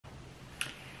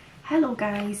Hello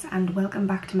guys, and welcome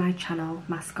back to my channel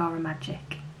Mascara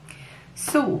Magic.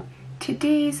 So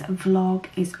today's vlog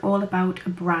is all about a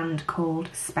brand called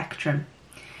Spectrum.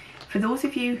 For those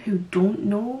of you who don't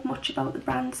know much about the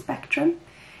brand Spectrum,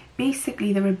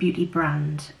 basically they're a beauty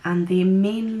brand and they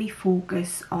mainly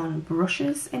focus on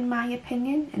brushes, in my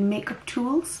opinion, and makeup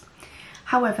tools.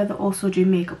 However, they also do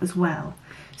makeup as well.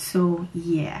 So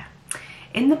yeah.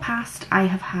 In the past, I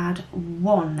have had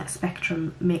one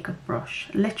Spectrum makeup brush,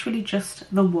 literally just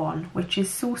the one, which is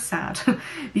so sad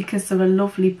because they're a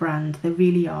lovely brand, they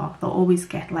really are. They'll always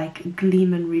get like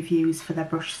gleaming reviews for their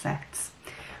brush sets.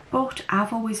 But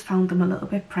I've always found them a little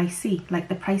bit pricey, like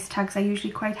the price tags are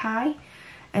usually quite high.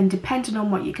 And depending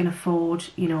on what you can afford,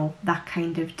 you know, that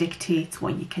kind of dictates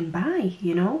what you can buy,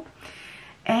 you know.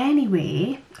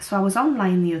 Anyway, so I was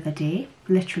online the other day,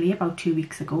 literally about 2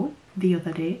 weeks ago. The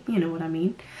other day, you know what I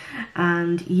mean,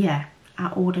 and yeah, I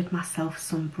ordered myself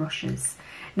some brushes.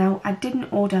 Now I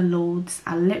didn't order loads,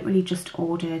 I literally just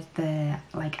ordered the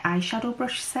like eyeshadow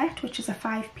brush set, which is a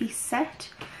 5-piece set,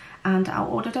 and I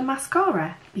ordered a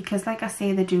mascara because, like I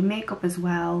say, they do makeup as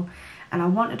well, and I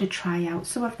wanted to try out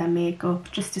some of their makeup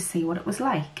just to see what it was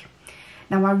like.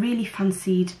 Now I really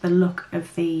fancied the look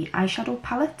of the eyeshadow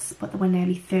palettes, but they were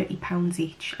nearly £30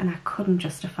 each and I couldn't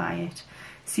justify it.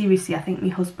 Seriously, I think my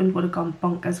husband would have gone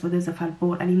bonkers with us if I'd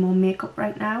bought any more makeup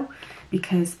right now,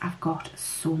 because I've got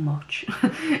so much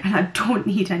and I don't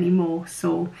need any more.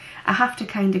 So I have to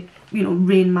kind of, you know,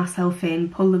 rein myself in,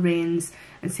 pull the reins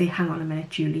and say, hang on a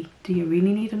minute, Julie, do you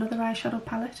really need another eyeshadow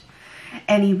palette?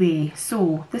 Anyway,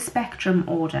 so the Spectrum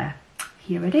order,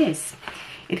 here it is.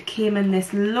 It came in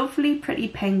this lovely pretty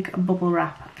pink bubble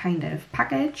wrap kind of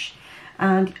package,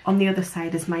 and on the other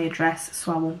side is my address,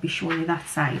 so I won't be showing you that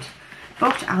side.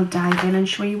 But I'll dive in and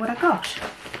show you what I got.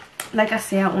 Like I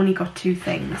say, I only got two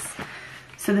things.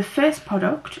 So the first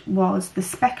product was the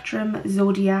Spectrum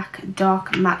Zodiac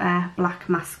Dark Matter Black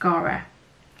Mascara.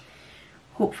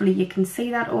 Hopefully you can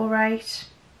see that all right.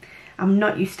 I'm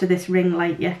not used to this ring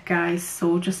light yet, guys,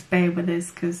 so just bear with us,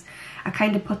 because I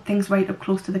kind of put things right up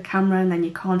close to the camera and then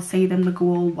you can't see them, they go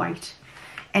all white.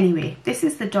 Anyway, this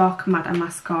is the Dark Matter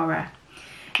Mascara.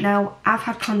 Now, I've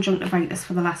had conjunctivitis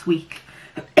for the last week.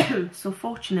 So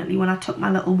fortunately, when I took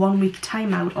my little 1 week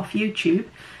time out off YouTube,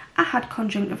 I had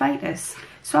conjunctivitis,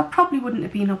 so I probably wouldn't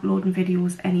have been uploading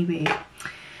videos anyway.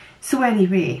 So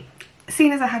anyway,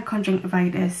 seeing as I had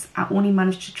conjunctivitis, I only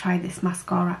managed to try this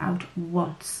mascara out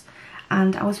once,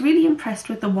 and I was really impressed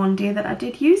with the one day that I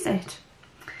did use it.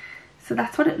 So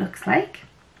that's what it looks like.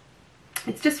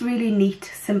 It's just really neat,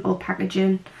 simple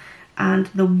packaging, and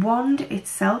the wand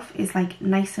itself is like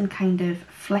nice and kind of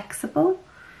flexible.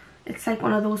 It's like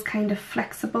one of those kind of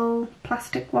flexible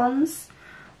plastic ones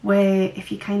where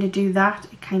if you kind of do that,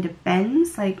 it kind of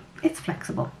bends, like it's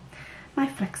flexible. My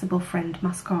flexible friend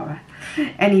mascara.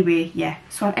 Anyway, yeah,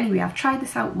 so anyway, I've tried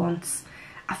this out once.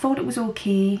 I thought it was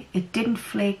okay. It didn't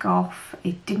flake off,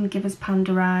 it didn't give us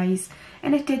panda eyes,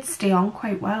 and it did stay on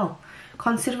quite well.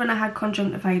 Considering I had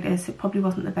conjunctivitis, it probably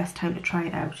wasn't the best time to try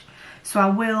it out. So I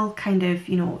will kind of,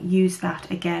 you know, use that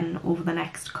again over the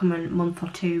next coming month or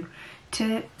two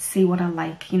to see what I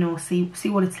like, you know, see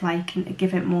what it's like and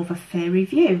give it more of a fair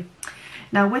review.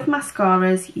 Now with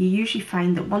mascaras, you usually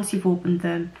find that once you've opened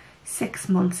them, 6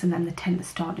 months and then they tend to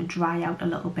start to dry out a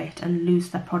little bit and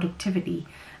lose their productivity,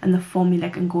 and the formula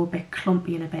can go a bit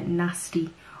clumpy and a bit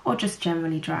nasty, or just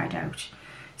generally dried out.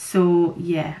 So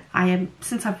yeah,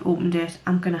 since I've opened it,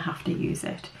 I'm gonna have to use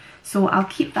it. So I'll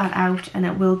keep that out and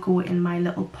it will go in my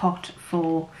little pot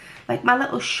for like my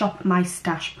little shop my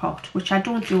stash pot, which I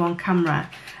don't do on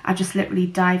camera. I just literally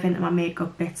dive into my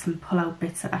makeup bits and pull out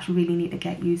bits that I really need to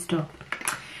get used up.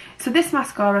 So this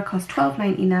mascara cost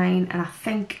 £12.99, and I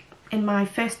think, in my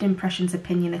first impressions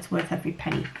opinion, it's worth every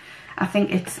penny. I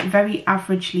think it's very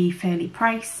averagely fairly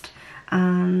priced,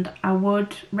 and I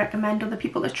would recommend other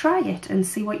people to try it and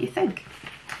see what you think.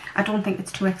 I don't think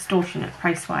it's too extortionate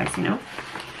price wise, you know.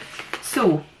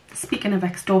 So speaking of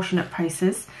extortionate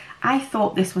prices, I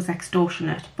thought this was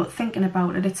extortionate, but thinking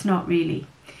about it, it's not really.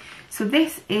 So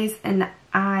this is an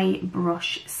eye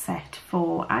brush set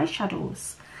for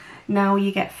eyeshadows. Now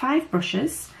you get 5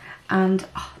 brushes, and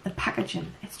oh, the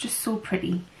packaging, it's just so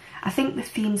pretty. I think the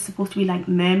theme's supposed to be like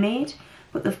mermaid,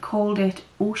 but they've called it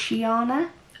Oceana.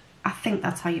 I think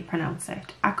that's how you pronounce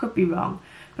it. I could be wrong,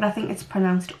 but I think it's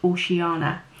pronounced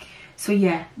Oceana. So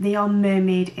yeah, they are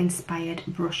mermaid inspired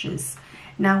brushes.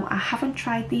 Now I haven't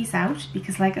tried these out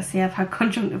because, like I say, I've had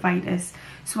conjunctivitis,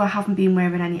 so I haven't been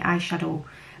wearing any eyeshadow.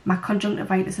 My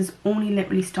conjunctivitis has only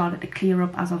literally started to clear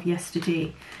up as of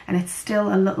yesterday, and it's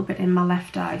still a little bit in my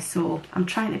left eye, so I'm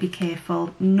trying to be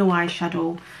careful. No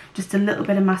eyeshadow, just a little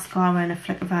bit of mascara and a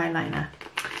flick of eyeliner.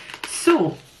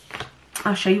 So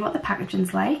I'll show you what the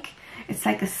packaging's like. It's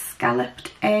like a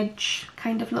scalloped edge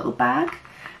kind of little bag.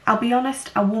 I'll be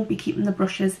honest, I won't be keeping the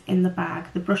brushes in the bag.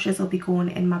 The brushes will be going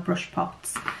in my brush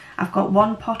pots. I've got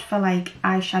one pot for like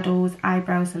eyeshadows,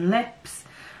 eyebrows and lips,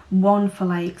 one for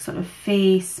like sort of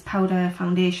face, powder,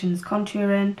 foundations,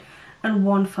 contouring, and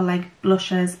one for like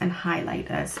blushes and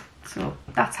highlighters. So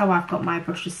that's how I've got my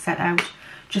brushes set out,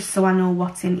 just so I know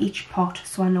what's in each pot,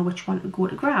 so I know which one to go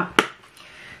to grab.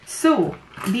 So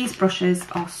these brushes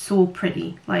are so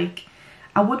pretty. Like,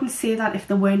 I wouldn't say that if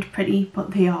they weren't pretty,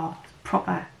 but they are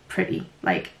proper pretty.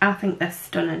 Like, I think they're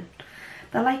stunning.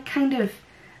 They're like kind of,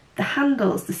 the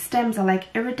handles, the stems are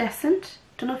like iridescent.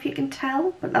 Don't know if you can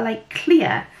tell, but they're like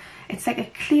clear. It's like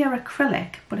a clear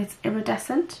acrylic, but it's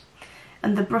iridescent.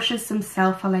 And the brushes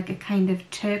themselves are like a kind of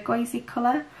turquoisey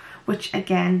colour, which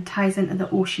again ties into the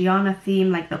Oceana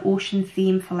theme, like the ocean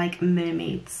theme for like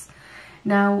mermaids.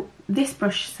 Now, this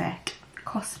brush set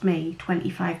cost me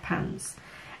 £25,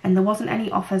 and there wasn't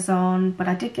any offers on, but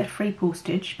I did get free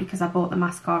postage because I bought the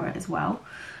mascara as well.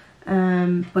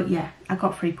 But yeah, I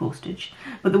got free postage,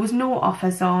 but there was no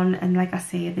offers on, and like I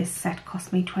say, this set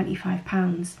cost me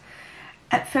 £25.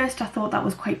 At first I thought that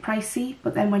was quite pricey,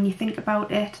 but then when you think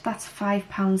about it, that's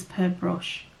 £5 per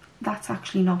brush. That's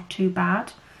actually not too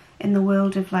bad. In the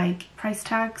world of like price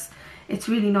tags, it's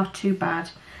really not too bad,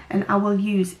 and I will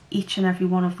use each and every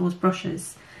one of those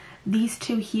brushes. These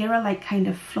two here are like kind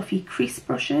of fluffy crease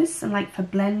brushes and like for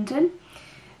blending.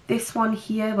 This one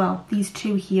here, well, these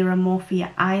two here are more for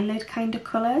your eyelid kind of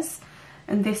colours,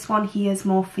 and this one here is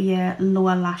more for your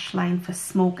lower lash line for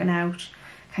smoking out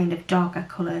kind of darker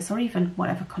colours, or even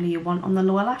whatever colour you want on the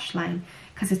lower lash line,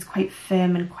 because it's quite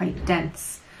firm and quite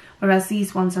dense. Whereas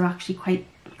these ones are actually quite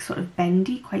sort of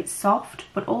bendy, quite soft,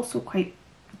 but also quite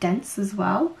dense as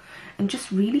well, and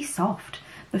just really soft.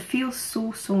 They feel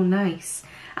so, so nice.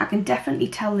 I can definitely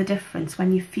tell the difference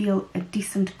when you feel a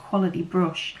decent quality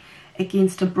brush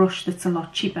against a brush that's a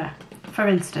lot cheaper. For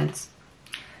instance,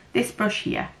 this brush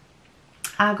here,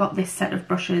 I got this set of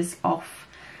brushes off,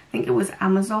 I think it was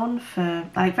Amazon, for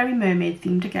like very mermaid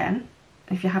themed again.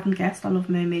 If you haven't guessed, I love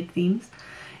mermaid themes.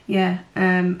 Yeah,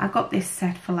 I got this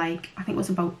set for like, I think it was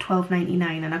about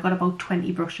 £12.99, and I got about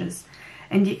 20 brushes,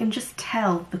 and you can just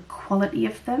tell the quality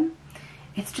of them.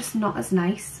 It's just not as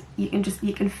nice. You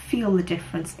can feel the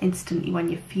difference instantly when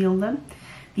you feel them.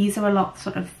 These are a lot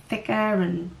sort of thicker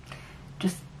and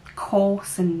just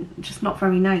coarse and just not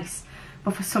very nice.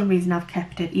 But for some reason I've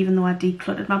kept it. Even though I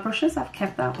decluttered my brushes, I've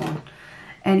kept that one.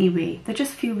 Anyway, they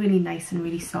just feel really nice and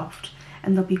really soft,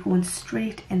 and they'll be going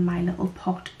straight in my little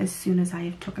pot as soon as I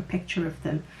have took a picture of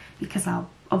them, because I'll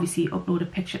obviously upload a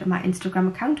picture to my Instagram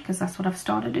account, because that's what I've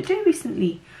started to do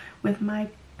recently with my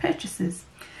purchases.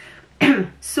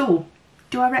 So,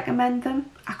 do I recommend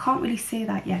them? I can't really say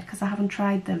that yet because I haven't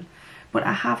tried them, but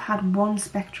I have had one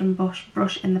Spectrum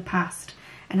brush in the past,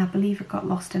 and I believe it got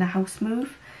lost in a house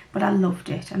move, but I loved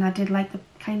it, and I did like the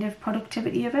kind of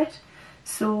productivity of it.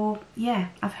 So yeah,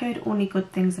 I've heard only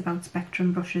good things about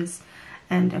Spectrum brushes,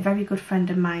 and a very good friend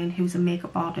of mine who's a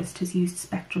makeup artist has used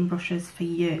Spectrum brushes for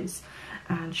years,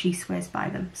 and she swears by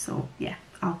them. So yeah,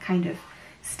 I'll kind of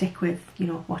stick with, you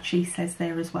know, what she says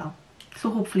there as well. So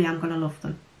hopefully I'm going to love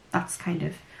them. That's kind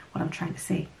of what I'm trying to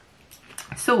say.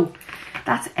 So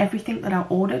that's everything that I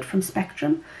ordered from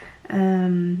Spectrum.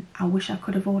 I wish I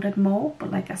could have ordered more, but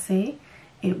like I say,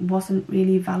 it wasn't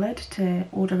really valid to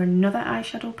order another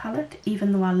eyeshadow palette,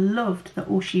 even though I loved the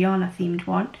Oceana themed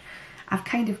one. I've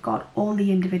kind of got all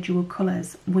the individual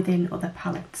colours within other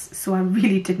palettes, so I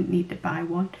really didn't need to buy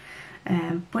one.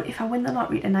 But if I win the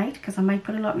lottery tonight, because I might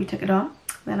put a lottery ticket on,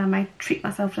 then I might treat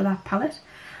myself to that palette.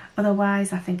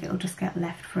 Otherwise, I think it'll just get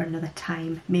left for another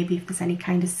time. Maybe if there's any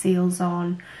kind of sales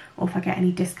on, or if I get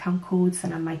any discount codes,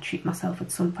 then I might treat myself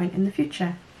at some point in the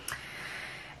future.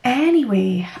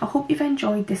 Anyway, I hope you've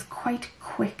enjoyed this quite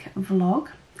quick vlog.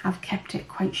 I've kept it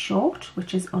quite short,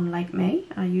 which is unlike me.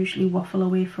 I usually waffle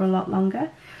away for a lot longer,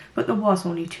 but there was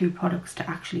only 2 products to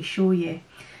actually show you.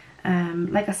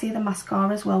 Like I say, the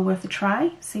mascara is well worth a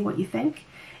try. See what you think.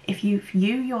 If you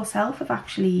yourself have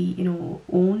actually, you know,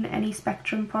 own any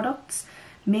Spectrum products,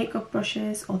 makeup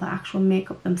brushes, or the actual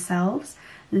makeup themselves,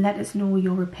 let us know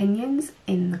your opinions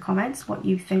in the comments, what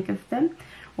you think of them,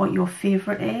 what your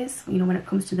favourite is, you know, when it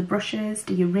comes to the brushes.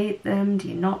 Do you rate them? Do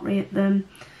you not rate them?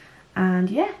 And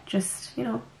yeah, just, you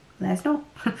know, let us know.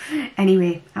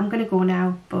 Anyway, I'm going to go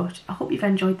now, but I hope you've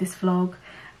enjoyed this vlog,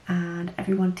 and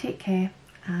everyone take care,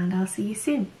 and I'll see you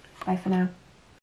soon. Bye for now.